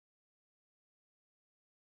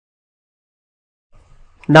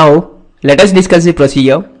Now let us discuss the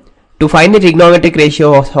procedure to find the trigonometric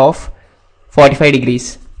ratio of 45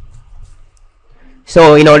 degrees.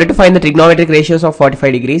 So in order to find the trigonometric ratios of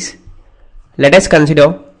 45 degrees, let us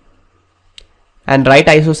consider an right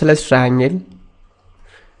isosceles triangle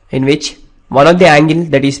in which one of the angle,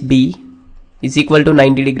 that is B, is equal to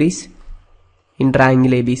 90 degrees in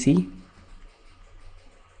triangle ABC,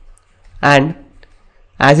 and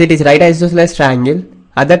as it is right isosceles triangle,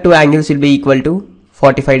 other two angles will be equal to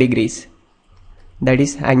 45 degrees. That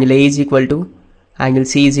is, angle A is equal to angle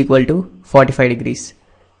C is equal to 45 degrees.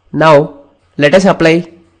 Now let us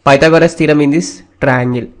apply Pythagoras theorem in this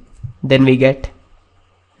triangle. Then we get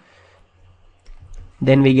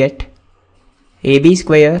AB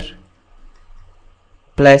square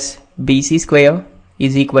plus BC square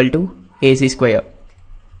is equal to AC square.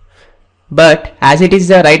 But as it is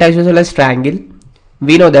the right isosceles triangle,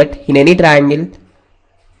 we know that in any triangle,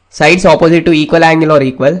 sides opposite to equal angle or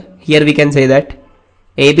equal. Here we can say that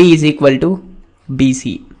AB is equal to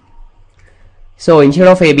BC. So instead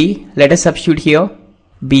of AB, let us substitute here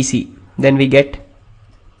BC. Then we get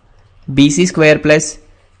BC square plus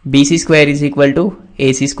BC square is equal to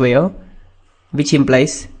AC square, which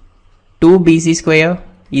implies 2BC square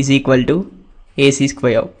is equal to AC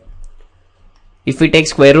square. If we take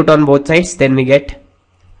square root on both sides, then we get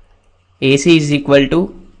AC is equal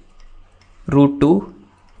to root 2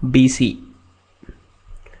 BC,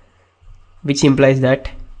 which implies that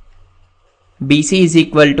BC is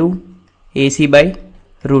equal to AC by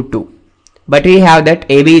root 2. But we have that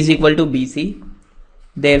AB is equal to BC.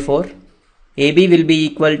 Therefore, AB will be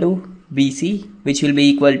equal to BC, which will be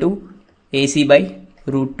equal to AC by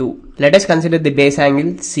root 2. Let us consider the base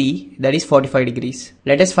angle C, that is 45 degrees.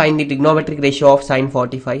 Let us find the trigonometric ratio of sin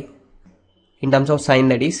 45. In terms of sin,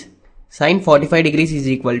 that is, sin 45 degrees is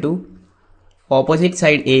equal to opposite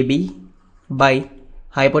side AB by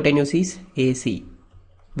hypotenuse is AC,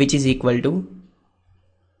 which is equal to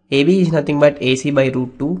AB is nothing but AC by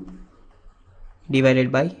root 2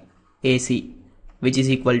 divided by AC, which is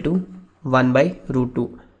equal to 1 by root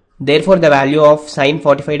 2. Therefore, the value of sin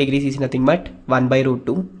 45 degrees is nothing but 1 by root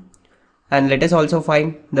 2. And let us also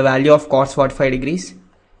find the value of cos 45 degrees,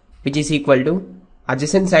 which is equal to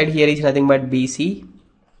adjacent side here is nothing but BC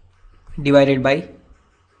divided by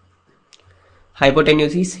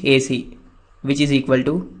hypotenuse is AC, which is equal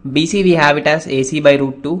to BC we have it as AC by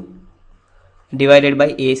root 2 divided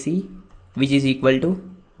by AC, which is equal to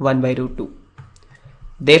 1 by root 2.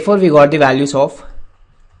 Therefore, we got the values of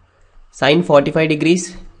sin 45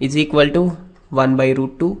 degrees is equal to 1 by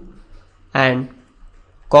root 2 and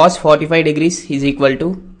cos 45 degrees is equal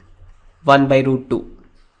to 1 by root 2.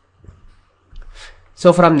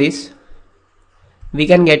 So from this, we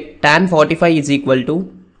can get tan 45 is equal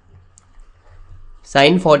to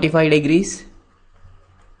sin 45 degrees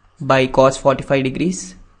by cos 45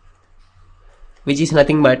 degrees, which is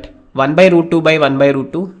nothing but 1 by root 2 by 1 by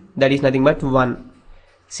root 2, that is nothing but 1.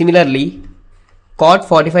 Similarly, cot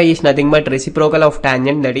 45 is nothing but reciprocal of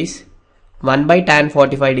tangent, that is 1 by tan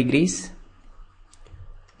 45 degrees,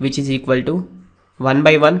 which is equal to 1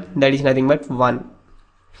 by 1, that is nothing but 1.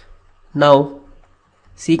 Now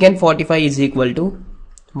secant 45 is equal to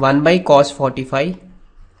 1 by cos 45,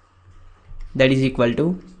 that is equal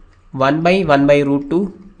to 1 by root 2,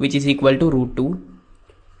 which is equal to root 2,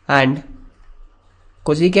 and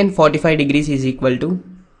cosecant 45 degrees is equal to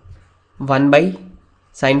 1 by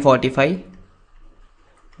sin 45,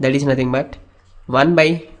 that is nothing but 1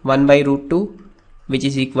 by root 2, which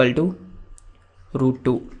is equal to root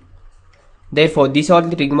 2. Therefore, these are all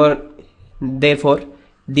the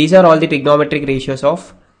trigonometric ratios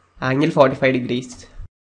of angle 45 degrees.